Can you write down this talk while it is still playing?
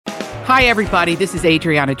Hi, everybody. This is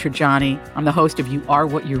Adriana Trajani. I'm the host of You Are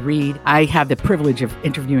What You Read. I have the privilege of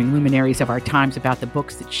interviewing luminaries of our times about the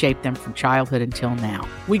books that shaped them from childhood until now.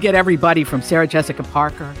 We get everybody from Sarah Jessica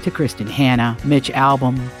Parker to Kristen Hanna, Mitch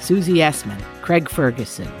Albom, Susie Essman, Craig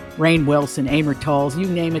Ferguson, Rainn Wilson, Amor Tolls, you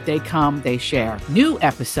name it, they come, they share. New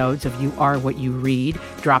episodes of You Are What You Read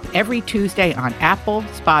drop every Tuesday on Apple,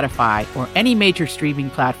 Spotify, or any major streaming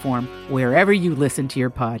platform wherever you listen to your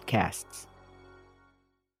podcasts.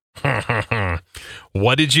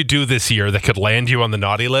 What did you do this year that could land you on the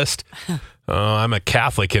naughty list? I'm a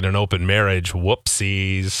Catholic in an open marriage.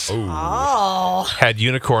 Whoopsies. Oh. Had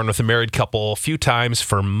unicorn with a married couple a few times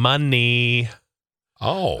for money.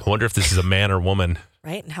 Oh. I wonder if this is a man or woman.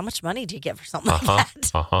 Right? And how much money do you get for something like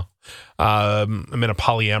that? I'm in a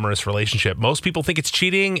polyamorous relationship. Most people think it's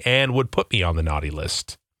cheating and would put me on the naughty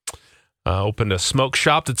list. Opened a smoke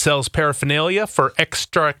shop that sells paraphernalia for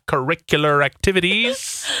extracurricular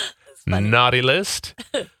activities. Naughty list.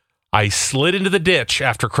 I slid into the ditch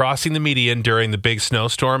after crossing the median during the big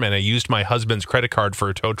snowstorm, and I used my husband's credit card for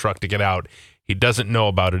a tow truck to get out. He doesn't know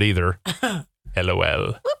about it either.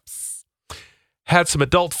 LOL. Whoops. Had some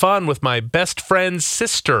adult fun with my best friend's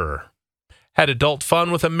sister. Had adult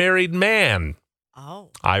fun with a married man. Oh.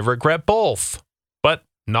 I regret both, but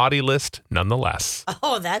naughty list nonetheless.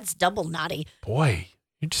 Oh, that's double naughty. Boy,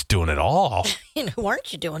 you're just doing it all. Who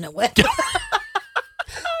aren't you doing it with?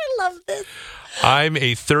 I love this. I'm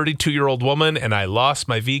a 32-year-old woman, and I lost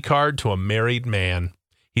my V card to a married man.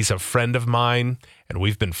 He's a friend of mine, and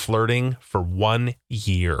we've been flirting for 1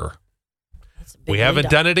 year. We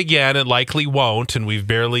haven't done it again and likely won't, and we've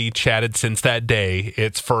barely chatted since that day.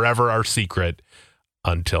 It's forever our secret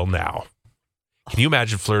until now. Can you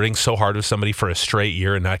imagine flirting so hard with somebody for a straight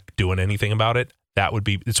year and not doing anything about it?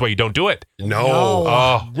 That's why you don't do it. No.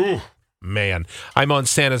 Oh, man. I'm on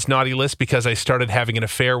Santa's naughty list because I started having an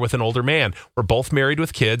affair with an older man. We're both married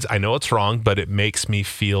with kids. I know it's wrong, but it makes me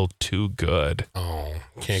feel too good. Oh,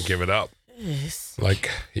 can't give it up.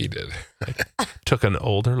 Like he did. Took an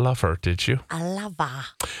older lover, did you? A lover.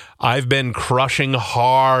 I've been crushing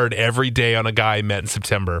hard every day on a guy I met in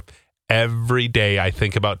September. Every day I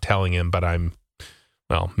think about telling him, but I'm,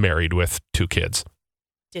 married with 2 kids.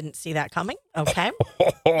 Didn't see that coming. Okay.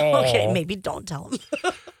 Okay, maybe don't tell him.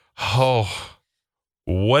 Oh,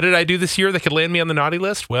 what did I do this year that could land me on the naughty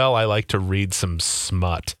list? Well, I like to read some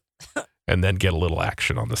smut and then get a little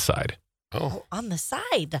action on the side. Oh. On the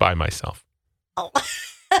side. By myself. Oh.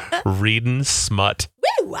 Reading smut.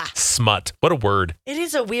 Woo! Smut. What a word. It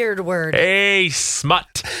is a weird word. Hey,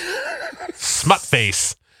 smut. Smut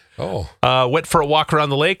face. Oh. Went for a walk around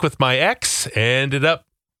the lake with my ex. Ended up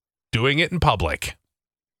doing it in public.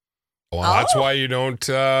 Well, that's why you don't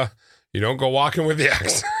go walking with the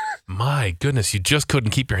ex. My goodness, you just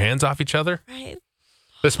couldn't keep your hands off each other? Right.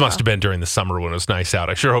 This must have been during the summer when it was nice out.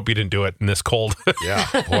 I sure hope you didn't do it in this cold. Yeah,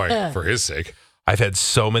 boy, for his sake. I've had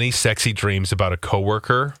so many sexy dreams about a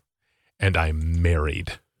coworker, and I'm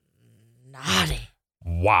married. Naughty.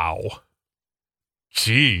 Wow.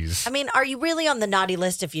 Jeez. I mean, are you really on the naughty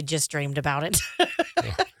list if you just dreamed about it?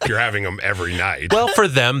 You're having them every night. Well, for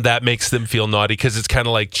them, that makes them feel naughty because it's kind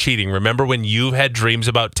of like cheating. Remember when you had dreams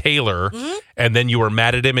about Taylor and then you were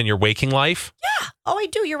mad at him in your waking life? Yeah. Oh, I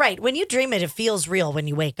do. You're right. When you dream it, it feels real when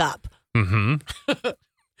you wake up. Mm-hmm.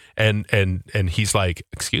 and he's like,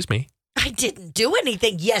 excuse me. I didn't do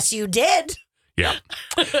anything. Yes, you did. Yeah.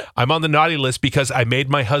 I'm on the naughty list because I made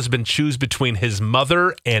my husband choose between his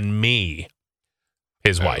mother and me,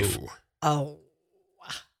 his wife. Oh.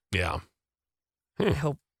 Yeah.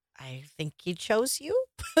 I think he chose you.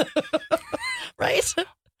 Right?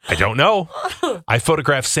 I don't know. I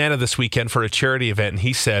photographed Santa this weekend for a charity event, and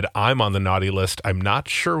he said, I'm on the naughty list. I'm not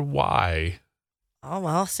sure why. Oh,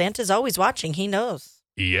 well, Santa's always watching. He knows.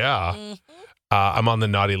 Yeah. Mm-hmm. I'm on the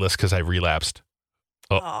naughty list because I relapsed.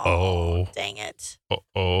 Uh-oh. Dang it.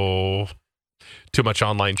 Uh-oh. Too much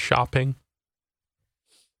online shopping.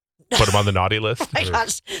 Put him on the naughty list. Oh my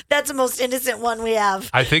gosh, that's the most innocent one we have.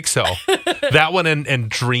 I think so. That one and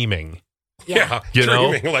dreaming. Yeah. You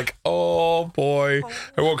dreaming know? like, oh boy.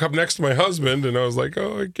 I woke up next to my husband and I was like,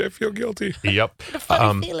 oh, I feel guilty. Yep. What a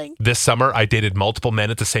funny feeling. This summer, I dated multiple men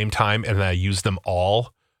at the same time, and I used them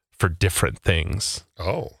all for different things.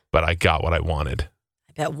 Oh. But I got what I wanted.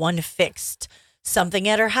 I bet one fixed something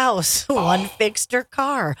at her house. One fixed her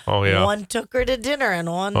car. Oh, yeah. One took her to dinner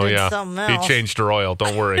and one did something else. He changed her oil.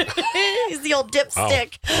 Don't worry. He's the old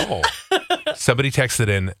dipstick. Oh. Somebody texted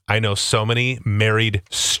in, I know so many married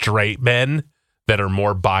straight men that are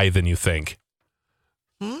more bi than you think.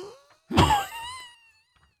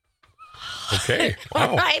 Okay. Wow.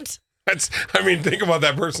 All right. Think about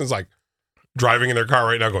that person's like, driving in their car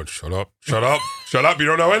right now going, shut up, shut up, shut up. You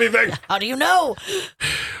don't know anything. How do you know?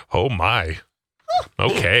 Oh, my.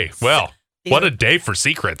 Okay. Well, These what are a day for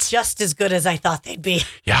secrets. just as good as I thought they'd be.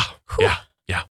 Yeah. Yeah.